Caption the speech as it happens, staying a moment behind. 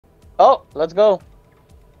Oh, let's go.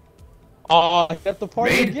 Oh, I got the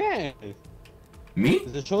party Raid? again. Me?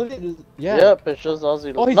 Does it show it? Yeah. Yep, it shows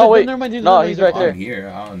Ozzy. Oh, he's no, wait. never mind, No, he's right I'm there. here.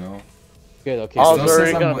 I don't know. Good, okay. I It was still says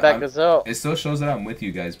already gonna back us out. It still shows that I'm with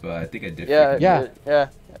you guys, but I think I did. Yeah, Yeah.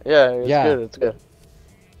 It's Yeah. good. It's good.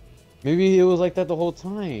 Maybe it was like that the whole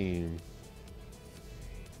time.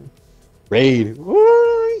 Raid.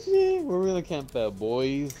 Woo, shit. We're really camp at,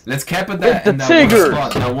 boys. Let's camp at that With in the that one Tigers.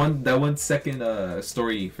 spot. That one second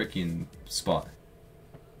story freaking spot.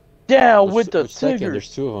 Down with the Which second? Tigers.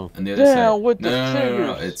 There's two of them. On the other Down side. with No, the no, no, no,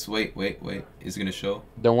 no. Tigers. It's wait. Is it gonna show?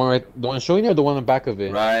 The one showing you or the one in the back of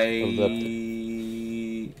it? Right.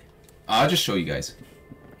 I'll just show you guys.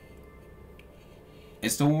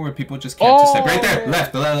 It's the one where people just camp to side. Right there,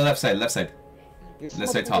 left, the left side. Let's say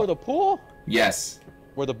top. Where the pool? Yes.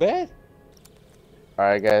 Where the bed?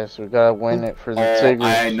 Alright, guys, we gotta win it for the Tigers.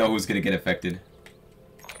 I know who's gonna get affected.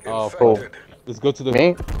 Oh, cool. Let's go to the.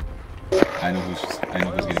 Me? I know who's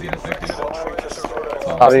gonna get affected.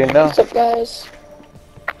 How do you know? What's up, guys?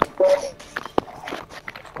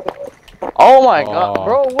 Oh my god,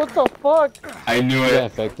 bro, what the fuck? I knew Yeah, it.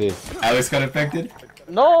 affected. Alex got affected.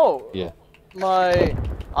 No! Yeah.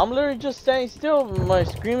 I'm literally just standing still, my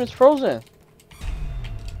screen is frozen.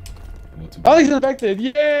 Alex is affected.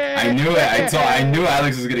 Yeah. I knew it. I knew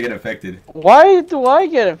Alex was gonna get affected. Why do I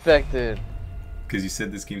get infected? Because you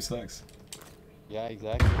said this game sucks. Yeah,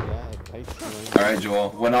 exactly. Yeah. Alright, Joel.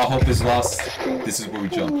 When all hope is lost, this is where we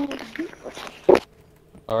jump.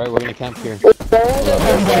 Alright, we're gonna camp here.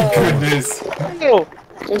 Oh my goodness. Oh,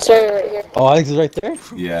 Insert right here. Oh, Alex is right there?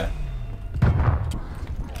 Yeah.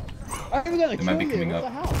 I'm gonna They might be kill you. coming What up. the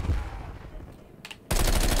hell?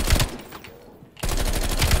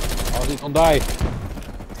 Oh, they don't die.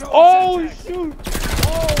 Oh, shoot!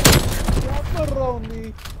 Oh,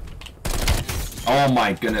 pepperoni. Oh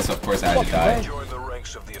my goodness, of course I had to die. Join the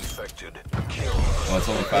ranks of the infected. Well, it's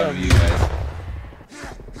only 5 of you guys.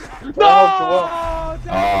 No!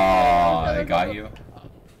 Oh, they got you?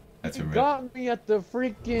 That's a He rip. got me at the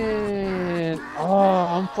freaking. Oh,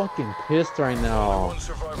 I'm fucking pissed right now. One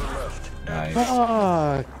survivor left. Nice.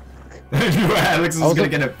 Fuck. I knew Alex was I was gonna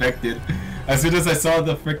like- get affected. As soon as I saw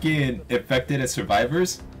the freaking affected as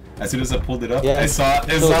survivors, as soon as I pulled it up, Yeah, I saw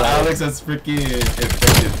Alex as freaking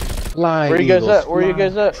infected. Fly, where you guys Eagles, at? Where you fly.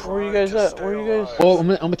 guys at? Where you guys at? Where you guys? Oh, I'm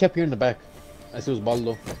gonna camp here in the back. I see it was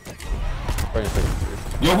Baldo. Right in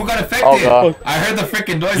front. Yo, who got affected? Oh, God. I heard the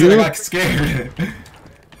freaking noise You? and I got scared.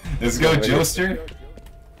 Let's go, Joester.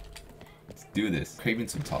 Let's do this. Craving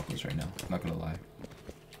some tacos right now. Not gonna lie.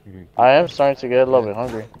 I am starting to get a little bit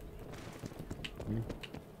hungry.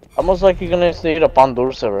 Almost like you're gonna eat a pan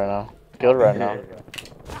dulce right now. Good right now.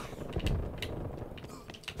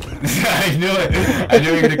 I knew it. I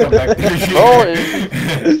knew you were gonna come back there. Bro,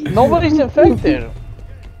 nobody's infected.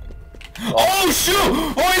 Oh shoot!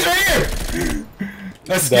 Oh, he's right here!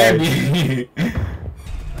 That scared me.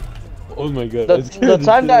 Oh my god. The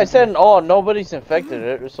time that I said, oh, nobody's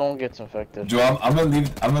infected, someone gets infected. Joe, I'm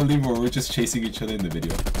gonna leave where we're just chasing each other in the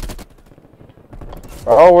video.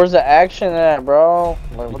 Bro, where's the action at, bro? Like,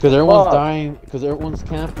 what Because the everyone's fuck? dying. Because everyone's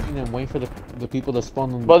camping and waiting for the people to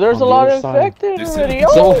spawn on. But there's on a the lot other of side. infected There's already. some-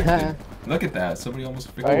 Oh, So, Look at that. Somebody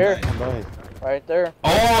almost freaking Right here. died. right there.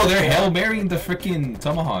 Oh, they're Hail Marrying the freaking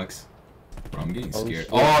tomahawks. Bro, I'm getting scared. shit.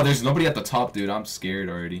 Oh, there's nobody at the top, dude. I'm scared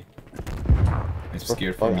already. I'm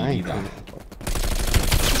scared for I me ain't either. I'm going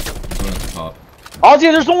at the top. Oh,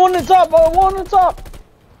 dude, there's one on top. Oh, one on top.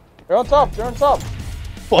 They're on top. They're on top.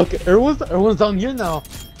 fuck, everyone's down here now.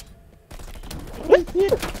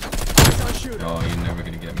 Oh, you're never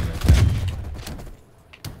gonna get me like that.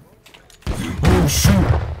 Oh,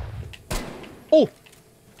 shoot! Oh!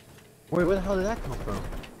 Wait, where the hell did that come from?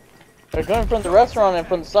 They're coming from the restaurant and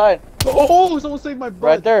from the side. Oh, someone saved my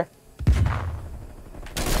breath. Right there.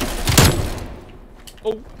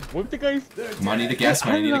 Oh, what the guys? Come on, I need a gas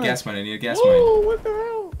mine. I need a gas mine. I need a gas mine. Oh, what the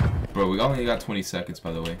hell? Bro, we only got 20 seconds,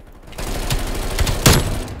 by the way.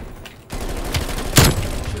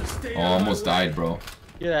 Oh, almost died, bro.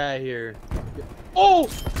 Get out of here. Oh!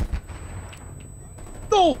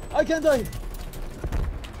 No! I can't die!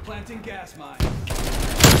 Planting gas mine.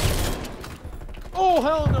 Oh,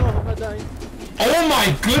 hell no! I'm not dying. Oh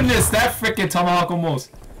my goodness, that freaking tomahawk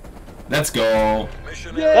almost. Let's go.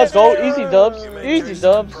 Mission Yeah. Let's go. Easy dubs. Easy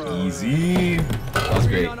dubs. Easy. That was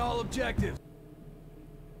great. on all objectives.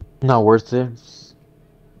 Not worth it.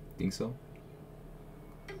 Think so?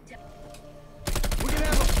 We're gonna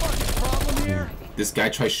have a fucking problem here. This guy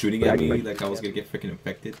tried shooting at me like I was gonna get freaking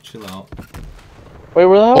infected. Chill out. Wait,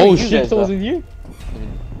 where the hell are Oh you shit, guys, someone's though? in here?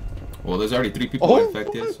 Well, there's already 3 people Oh,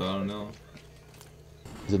 infected, so I don't know.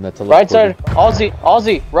 in that Right side, teleporter.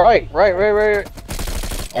 Aussie, right.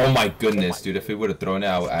 Oh my goodness, dude! If we would have thrown it,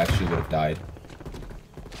 I actually would have died.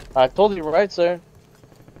 I told you right, sir.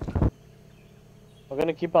 We're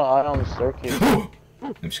gonna keep an eye on the staircase.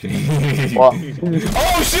 I'm just kidding. What?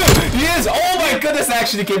 Oh shoot! He is! Oh my goodness! That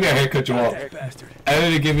actually gave me a haircut, Joel. Bastard. That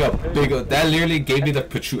literally gave me a big. That literally gave me the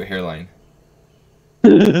protrude hairline.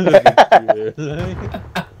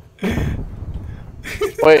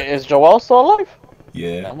 Wait, is Joel still alive?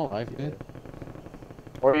 Yeah. I'm alive, dude.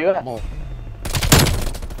 Where are you at? I'm alive.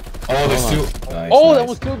 Oh, there's Hold two. Nice, Oh, nice. that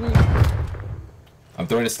almost killed me. I'm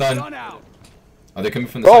throwing a stun. Gun out. Are they coming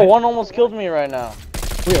from the Bro, side? one almost killed me right now.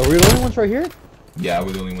 Wait, are we the only ones right here? Yeah,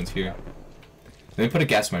 we're the only ones here. Let me put a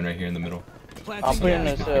gas mine right here in the middle. I'm Planting putting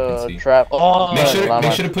gas this mine. I can see. trap. Oh, Make sure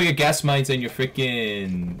Lama. to put your gas mines and your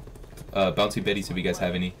freaking bouncy betties if you guys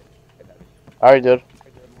have any. I already did.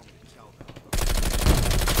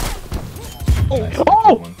 Nice,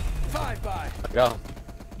 Oh! good one. Five by. Yeah.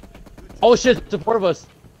 Oh shit, the four of us.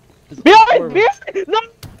 Behind! No!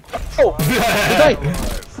 Oh! Hey!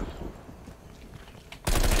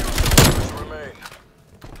 Remain.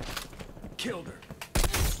 Killed her.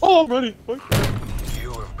 Oh, I'm ready.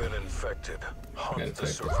 You have been infected. Gotta Hunt the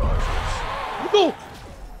take- survivors. Go!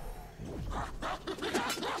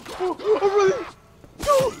 Oh, I'm ready.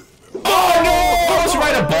 Go! Oh no! I was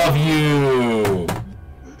right above you!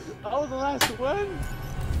 I was the last one.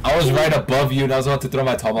 I was right above you and I was about to throw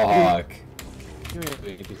my tomahawk.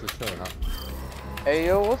 Hey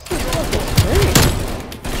yo, what's this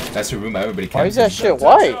fucking That's the room everybody Why is camps that in. shit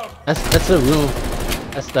white? That's a room.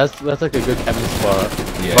 That's like a good camping spot.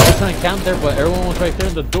 Yeah. But I was trying to camp there, but everyone was right there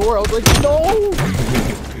in the door. I was like, no!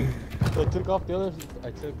 So I took off the others.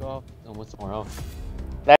 I took off and went somewhere else.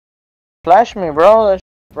 Flash me, bro. That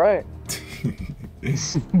shit's bright.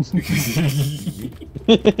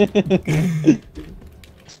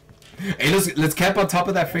 Hey, let's camp on top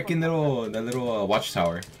of that freaking little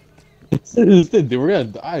watchtower. Dude, we're gonna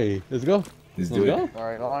die. Let's go. Let's do Let's it. go.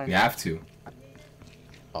 Alright, line. We have to.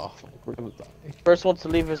 Oh, fuck, we're gonna die. First one to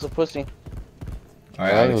leave is a pussy.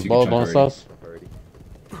 Alright, Alright, Alex, you ball can jump bonus already.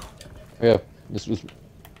 sauce. Yeah, this was.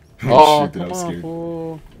 Oh, Oh, shit, dude, I come was on, scared.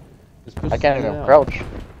 fool. Just push I can't it even out. crouch.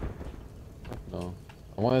 No,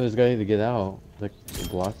 I wanted this guy to get out, like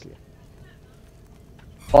block it.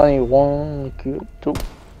 21, 2.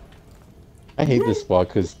 I hate this spot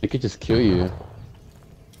because they could just kill you.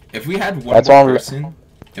 If we had one That's more all- person,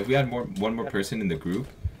 if we had one more person in the group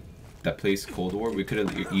that plays Cold War, we could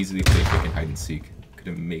have easily played freaking hide and seek. Could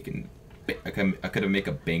have making, I could have make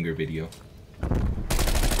a banger video.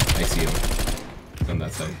 I see him. He's on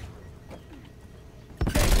that side.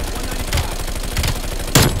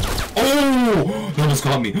 Oh! He almost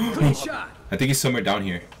caught me. Clean shot. I think he's somewhere down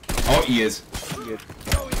here. Oh, he is. Oh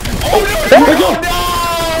no! No!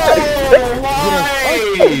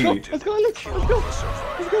 Why? Let's go, Alex! Let's go!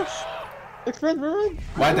 Let's go! Let's run!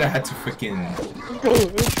 Why did I have to freaking? Let's go!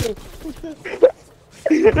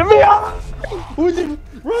 Let me out! Who's it?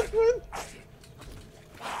 Run!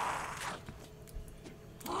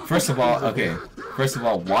 First of all, okay. First of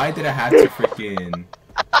all, why did I have to freaking?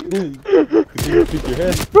 You keep your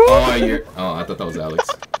head. Oh, you're. Oh, I thought that was Alex.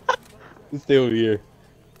 Stay over here.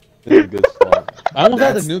 This is a good spot. I almost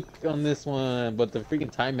had That's- the nuke on this one, but the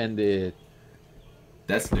freaking time ended.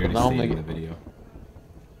 That's literally No, staying in nigga. the video.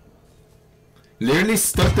 Literally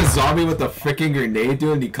stuck the zombie with a freaking grenade,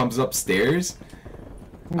 dude, and he comes upstairs.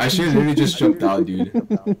 I should have literally just jumped out, dude.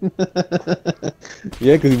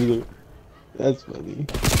 Yeah, cause that's funny.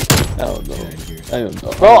 I don't know. Get out of here. I don't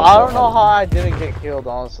know. Bro, I don't know how I didn't get killed,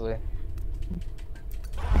 honestly.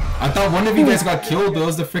 I thought one of you guys got killed, but it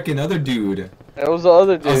was the freaking other dude. It was the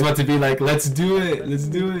other I was dude. about to be like, let's do it, let's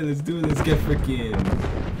do it, let's do it, let's get freaking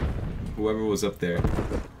whoever was up there.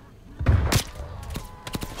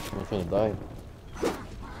 I'm gonna die.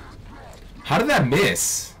 How did that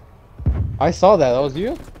miss? I saw that. That was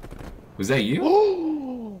you? Was that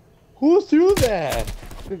you? Who threw that?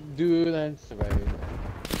 Dude, I'm surviving.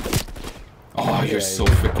 Oh, you're so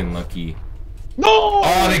freaking lucky. No!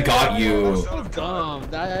 Oh, they got you. So dumb.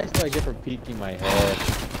 I still get for peeking my head.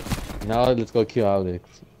 Now let's go kill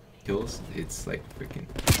Alex. Kills? It's like freaking.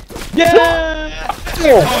 Yeah!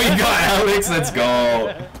 Oh, you got Alex. Let's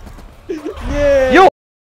go. Yeah! Yo!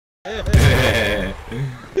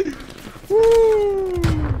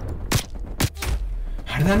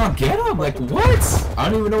 How did I not get him? Like what? I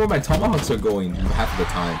don't even know where my tomahawks are going half of the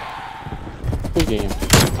time. Good game.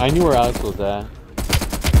 I knew where Alex was at.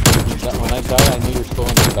 When I died, I knew you were still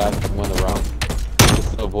in the back and went around.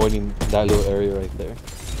 Just avoiding that little area right there.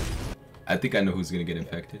 I think I know who's gonna get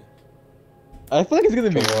infected. I feel like it's gonna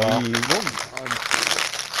be Yeah. me.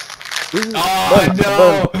 Oh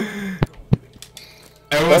no!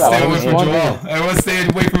 Everyone That stay away was from one Joel. Everyone stay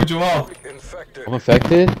away from Joel. Infected. I'm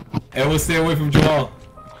infected? Everyone stay away from Joel.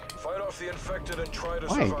 Fight off the infected and try to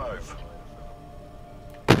Why? survive.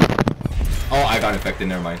 Oh, I got infected.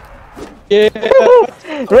 Never mind. Yeah.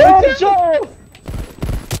 Run, Joel!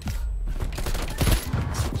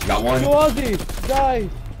 Got one. Go Ozzy! Die!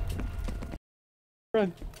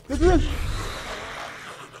 Run! Let's run!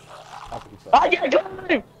 I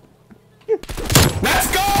got him! Let's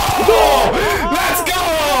go! Let's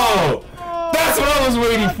go! That's what I was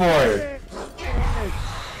waiting for.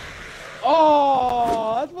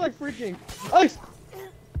 Oh, that's like freaking. Alex!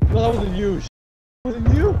 No, that wasn't you. That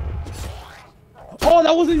wasn't you. Oh,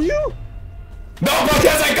 that wasn't you. No, but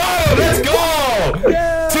yes, I got him. Let's go!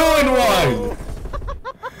 Yeah. 2 in 1.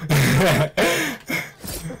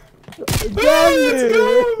 Let's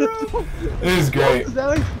go, bro. It was great.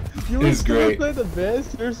 Alex, you It's great. Play the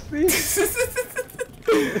best, seriously.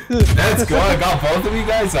 Let's go. I got both of you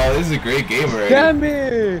guys. Oh, this is a great game already. Damn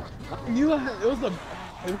it! It was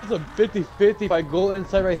a 50-50. If I go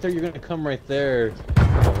inside right there, you're gonna come right there.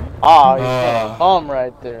 Ah, you can't come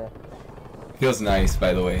right there. Feels nice,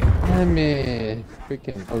 by the way. Damn it!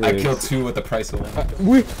 Freaking. I killed 2 with the price of 1.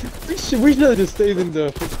 We should have just stayed in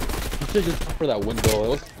the. We should just go for that window. It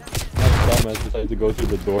was dumbass decided to go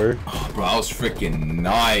through the door. Oh, bro, that was freaking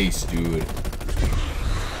nice, dude.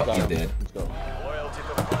 Fucking dead. Let's go.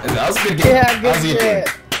 That was a good game. Yeah, That was a good game.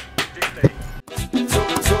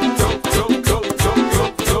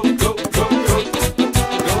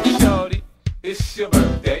 Shorty, it's your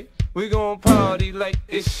birthday. We gon' party like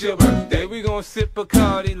it's your birthday. We gon' sip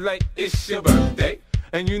Bacardi like it's your birthday.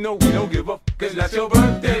 And you know we don't give up, cause that's your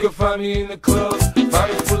birthday. You can find me in the club,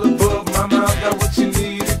 body full of bug. Mama, I got what you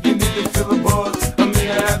need if you need to fill a buzz. I'm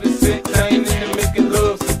here having sex, I ain't in the